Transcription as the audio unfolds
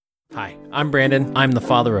Hi, I'm Brandon. I'm the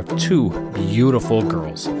father of two beautiful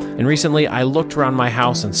girls. And recently I looked around my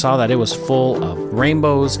house and saw that it was full of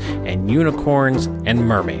rainbows and unicorns and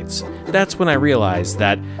mermaids. That's when I realized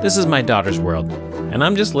that this is my daughter's world, and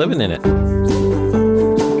I'm just living in it.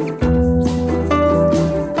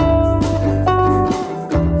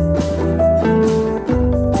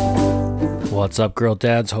 What's up, girl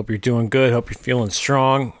dads? Hope you're doing good. Hope you're feeling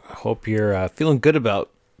strong. Hope you're feeling good about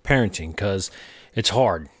parenting, because it's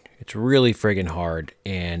hard. It's really friggin' hard,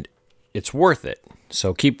 and it's worth it.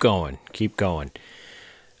 So keep going. Keep going.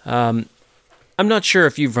 I'm not sure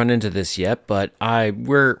if you've run into this yet, but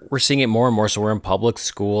we're seeing it more and more. So we're in public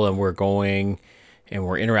school, and we're going and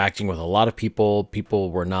we're interacting with a lot of people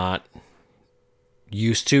we're not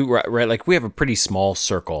used to, right? Like, we have a pretty small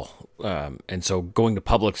circle. And so going to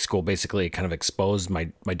public school basically kind of exposed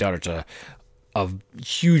my daughter to a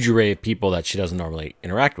huge array of people that she doesn't normally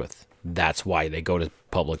interact with. That's why they go to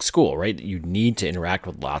public school, right? You need to interact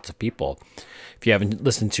with lots of people. If you haven't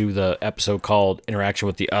listened to the episode called Interaction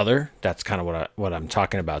with the Other, that's kind of what I'm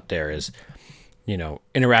talking about there is,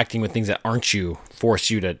 interacting with things that aren't you, force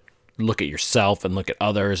you to look at yourself and look at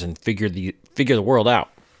others and figure the world out.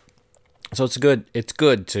 So it's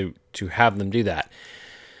good to have them do that.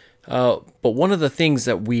 But one of the things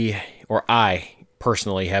that I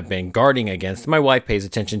personally have been guarding against, my wife pays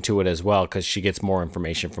attention to it as well, because she gets more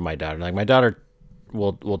information from my daughter. Like, my daughter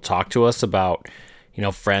will talk to us about,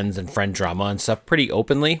 friends and friend drama and stuff pretty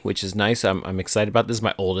openly, which is nice. I'm excited about this.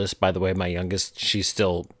 My oldest, by the way, my youngest, she's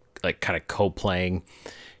still like kind of co-playing.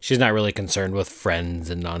 She's not really concerned with friends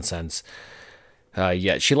and nonsense.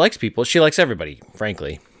 Yet she likes people. She likes everybody,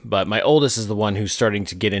 frankly. But my oldest is the one who's starting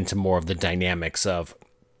to get into more of the dynamics of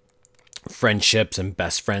friendships and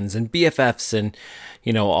best friends and BFFs and,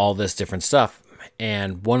 all this different stuff.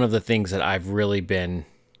 And one of the things that I've really been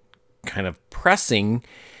kind of pressing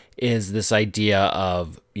is this idea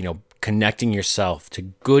of, connecting yourself to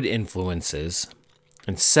good influences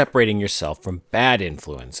and separating yourself from bad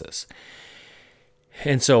influences.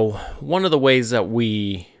 And so one of the ways that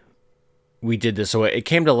we did this, so it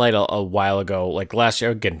came to light a while ago, like last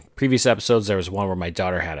year, again, previous episodes, there was one where my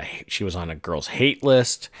daughter she was on a girl's hate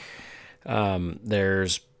list.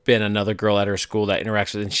 There's been another girl at her school that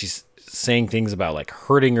interacts with, and she's saying things about like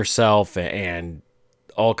hurting herself and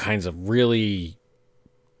all kinds of really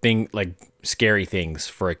scary things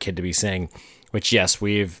for a kid to be saying, which, yes,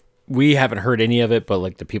 we haven't heard any of it, but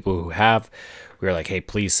like the people who have, we were like, hey,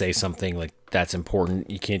 please say something, like that's important.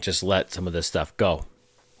 You can't just let some of this stuff go.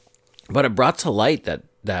 But it brought to light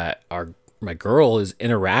that my girl is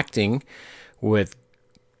interacting with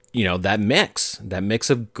that mix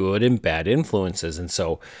of good and bad influences. And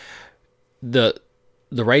so the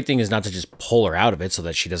right thing is not to just pull her out of it so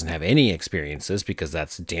that she doesn't have any experiences, because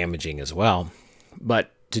that's damaging as well,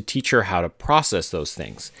 but to teach her how to process those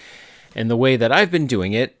things. And the way that I've been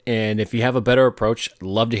doing it, and if you have a better approach, I'd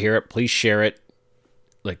love to hear it. Please share it.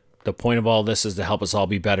 Like, the point of all this is to help us all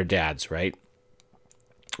be better dads, right?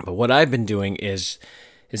 But what I've been doing is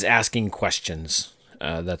asking questions.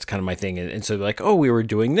 That's kind of my thing. And so like, oh, we were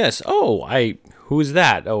doing this. Oh, who's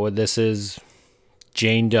that? Oh, this is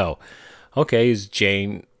Jane Doe. Okay,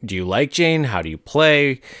 do you like Jane? How do you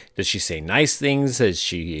play? Does she say nice things? Is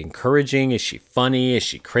she encouraging? Is she funny? Is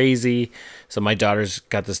she crazy? So my daughter's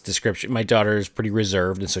got this description. My daughter is pretty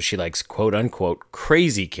reserved, and so she likes quote unquote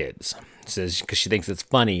crazy kids. Says because she thinks it's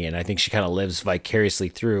funny, and I think she kind of lives vicariously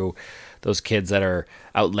through those kids that are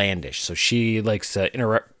outlandish. So she likes to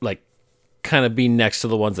kind of be next to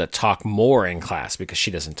the ones that talk more in class, because she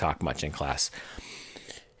doesn't talk much in class.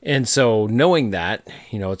 And so knowing that,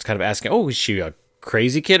 it's kind of asking, oh, is she a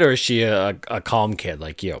crazy kid or is she a calm kid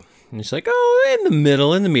like you? And she's like, oh, in the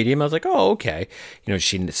middle, in the medium. I was like, oh, okay. Does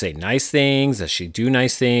she say nice things? Does she do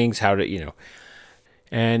nice things?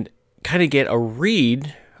 And kind of get a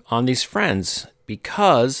read on these friends,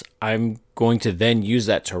 because I'm going to then use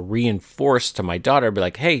that to reinforce to my daughter, be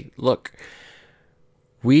like, hey, look,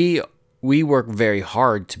 we work very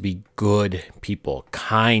hard to be good people,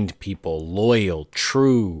 kind people, loyal,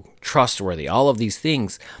 true, trustworthy, all of these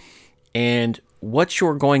things. And what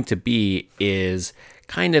you're going to be is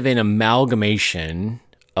kind of an amalgamation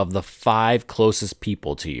of the 5 closest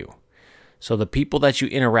people to you. So the people that you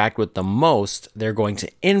interact with the most, they're going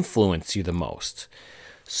to influence you the most.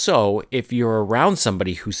 So if you're around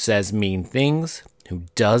somebody who says mean things, who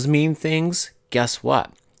does mean things, guess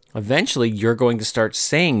what? Eventually, you're going to start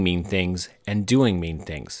saying mean things and doing mean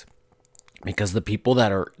things, because the people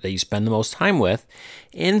that you spend the most time with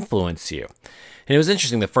influence you. And it was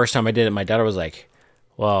interesting. The first time I did it, my daughter was like,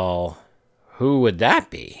 well, who would that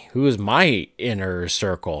be? Who is my inner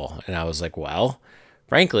circle? And I was like, well,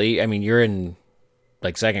 frankly, I mean, you're in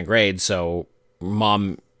like second grade, so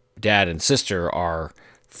mom, dad, and sister are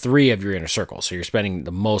three of your inner circle. So you're spending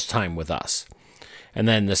the most time with us. And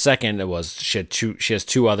then the second, it was she has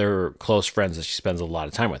two other close friends that she spends a lot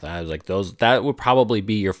of time with. And I was like, that would probably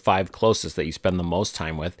be your five closest that you spend the most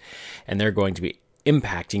time with, and they're going to be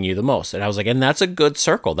impacting you the most. And I was like, and that's a good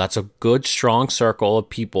circle. That's a good, strong circle of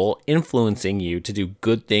people influencing you to do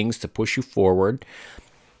good things, to push you forward,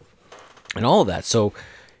 and all of that. So,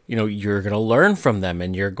 you're going to learn from them,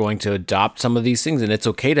 and you're going to adopt some of these things. And it's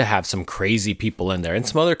okay to have some crazy people in there and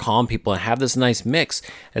some other calm people, and have this nice mix,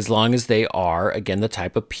 as long as they are, again, the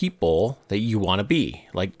type of people that you want to be,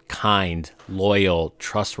 like kind, loyal,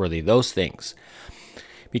 trustworthy, those things.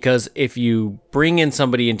 Because if you bring in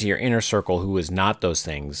somebody into your inner circle who is not those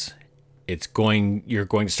things, you're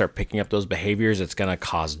going to start picking up those behaviors. It's going to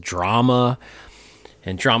cause drama.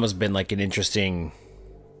 And drama's been like an interesting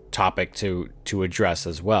topic to address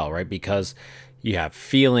as well, right? Because you have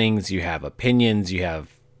feelings, you have opinions,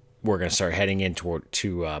 we're going to start heading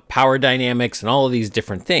into power dynamics and all of these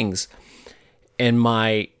different things. And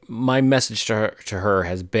my message to her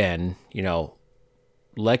has been,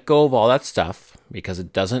 let go of all that stuff, because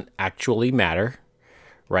it doesn't actually matter,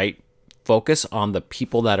 right? Focus on the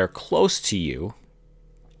people that are close to you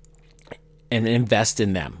and invest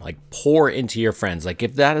in them. Like, pour into your friends. Like,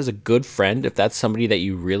 if that is a good friend, if that's somebody that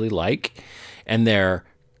you really like and they're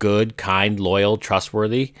good, kind, loyal,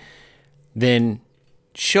 trustworthy, then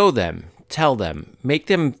show them, tell them, make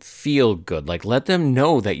them feel good. Like, let them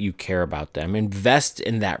know that you care about them. Invest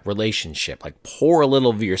in that relationship. Like, pour a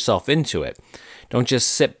little of yourself into it. Don't just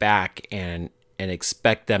sit back and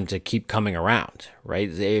expect them to keep coming around,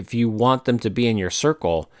 right? If you want them to be in your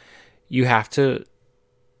circle, you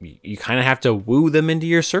kind of have to woo them into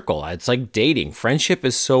your circle. It's like dating. Friendship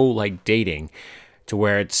is so like dating, to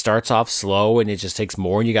where it starts off slow and it just takes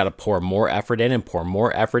more, and you got to pour more effort in and pour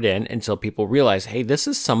more effort in until people realize, hey, this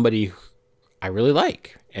is somebody I really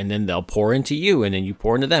like. And then they'll pour into you, and then you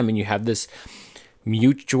pour into them, and you have this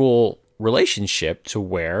mutual relationship to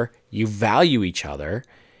where you value each other,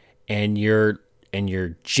 and you're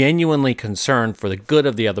genuinely concerned for the good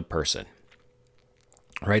of the other person.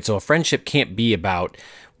 Right? So a friendship can't be about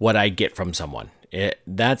what I get from someone.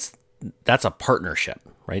 That's a partnership,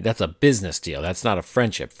 right? That's a business deal. That's not a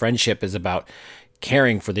friendship. Friendship is about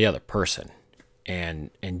caring for the other person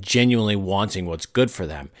and genuinely wanting what's good for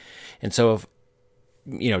them. And so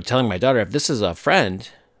if, telling my daughter, if this is a friend,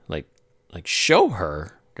 like show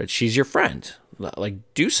her that she's your friend, like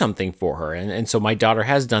do something for her. And so my daughter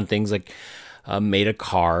has done things like made a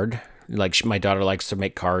card. Like, my daughter likes to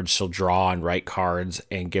make cards. She'll draw and write cards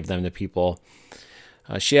and give them to people.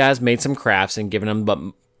 She has made some crafts and given them, but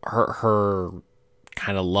her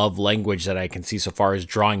kind of love language that I can see so far is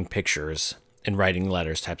drawing pictures and writing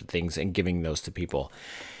letters type of things and giving those to people.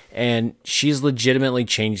 And she's legitimately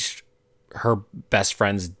changed one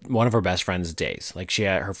of her best friend's days. Like,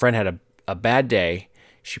 her friend had a bad day.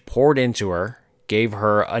 She poured into her, gave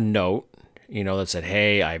her a note, that said,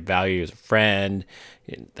 hey, I value you as a friend.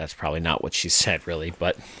 That's probably not what she said, really,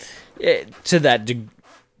 but to that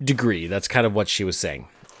degree, that's kind of what she was saying.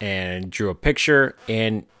 And drew a picture,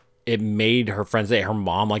 and it made her friend's day. Her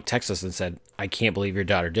mom texted us and said, I can't believe your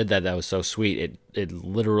daughter did that. That was so sweet. It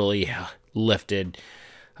literally lifted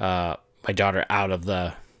my daughter out of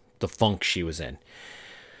the funk she was in.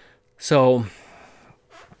 So,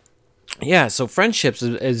 yeah, so friendships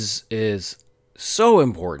is so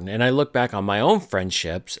important. And I look back on my own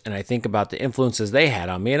friendships and I think about the influences they had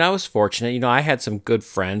on me. And I was fortunate, I had some good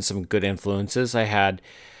friends, some good influences. I had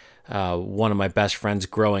one of my best friends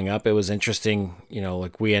growing up. It was interesting,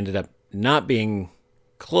 we ended up not being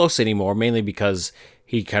close anymore, mainly because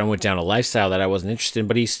he kind of went down a lifestyle that I wasn't interested in,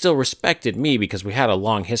 but he still respected me because we had a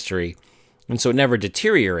long history. And so it never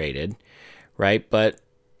deteriorated, right? But,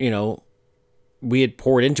 we had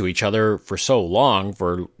poured into each other for so long,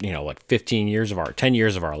 for 10 years of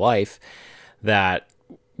our life, that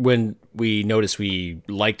when we noticed we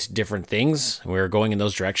liked different things, we were going in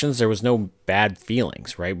those directions, there was no bad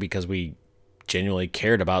feelings, right? Because we genuinely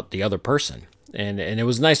cared about the other person. And it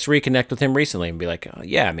was nice to reconnect with him recently and be like, oh,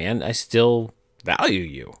 yeah, man, I still value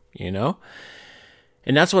you,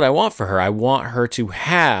 And that's what I want for her. I want her to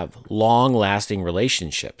have long-lasting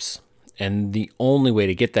relationships. And the only way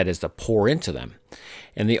to get that is to pour into them.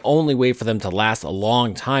 And the only way for them to last a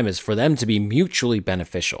long time is for them to be mutually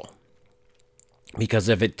beneficial. Because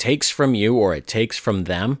if it takes from you or it takes from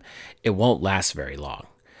them, it won't last very long.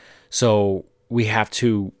 So we have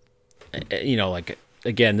to,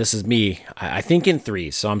 again, this is me. I think in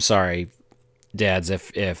threes. So I'm sorry. dads,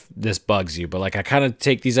 if this bugs you, but like I kind of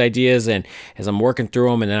take these ideas and as I'm working through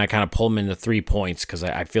them, and then I kind of pull them into 3 points because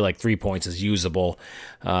I feel like 3 points is usable.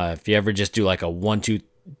 If you ever just do like a 1, 2,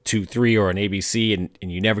 2, 3 or an ABC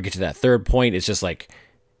and you never get to that third point, it's just like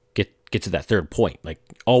get to that third point. Like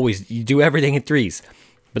always, you do everything in threes,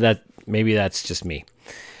 but maybe that's just me.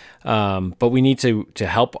 But we need to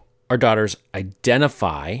help our daughters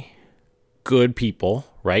identify good people,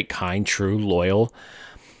 right? Kind, true, loyal,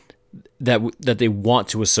 that they want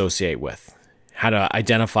to associate with. How to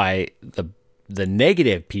identify the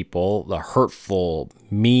negative people, the hurtful,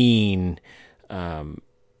 mean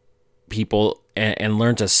people, and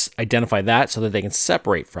learn to identify that so that they can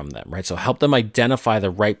separate from them, right? So help them identify the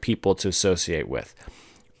right people to associate with.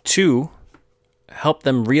 2, help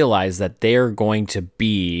them realize that they're going to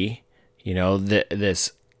be,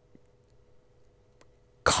 this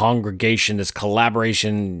congregation, this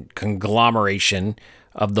collaboration, conglomeration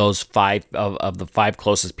of those 5 of the 5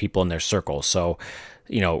 closest people in their circle. So,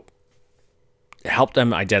 help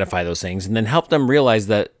them identify those things, and then help them realize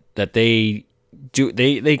that they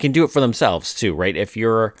can do it for themselves too, right? If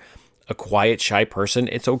you're a quiet, shy person,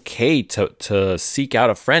 it's okay to seek out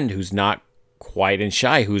a friend who's not quiet and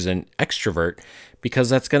shy, who's an extrovert, because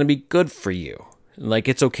that's going to be good for you. Like,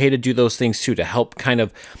 it's okay to do those things too, to help kind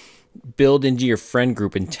of build into your friend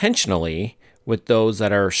group intentionally with those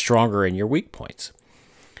that are stronger in your weak points.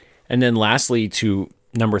 And then lastly, to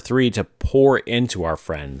number 3, to pour into our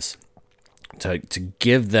friends, to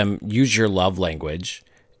give them, use your love language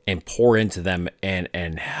and pour into them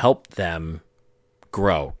and help them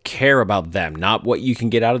grow, care about them, not what you can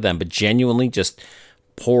get out of them, but genuinely just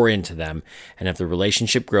pour into them. And if the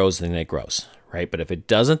relationship grows, then it grows, right? But if it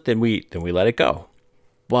doesn't, then we let it go.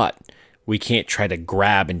 But we can't try to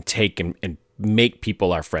grab and take and make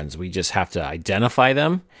people our friends. We just have to identify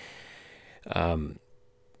them.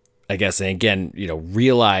 I guess, and again,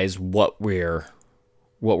 realize what we're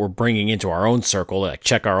bringing into our own circle, like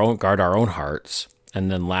guard our own hearts. And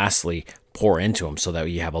then lastly, pour into them so that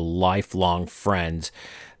you have a lifelong friend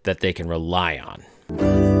that they can rely on.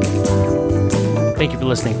 Thank you for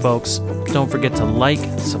listening, folks. Don't forget to like,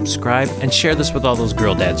 subscribe, and share this with all those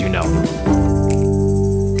girl dads you know.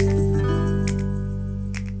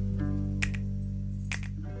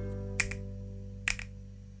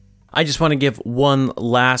 I just want to give one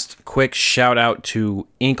last quick shout out to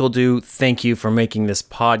Inkledo. Thank you for making this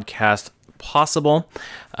podcast possible.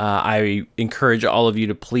 I encourage all of you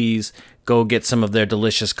to please go get some of their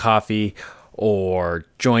delicious coffee or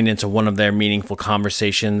join into one of their meaningful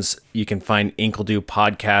conversations. You can find Inkledo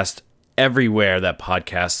podcast everywhere that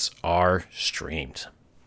podcasts are streamed.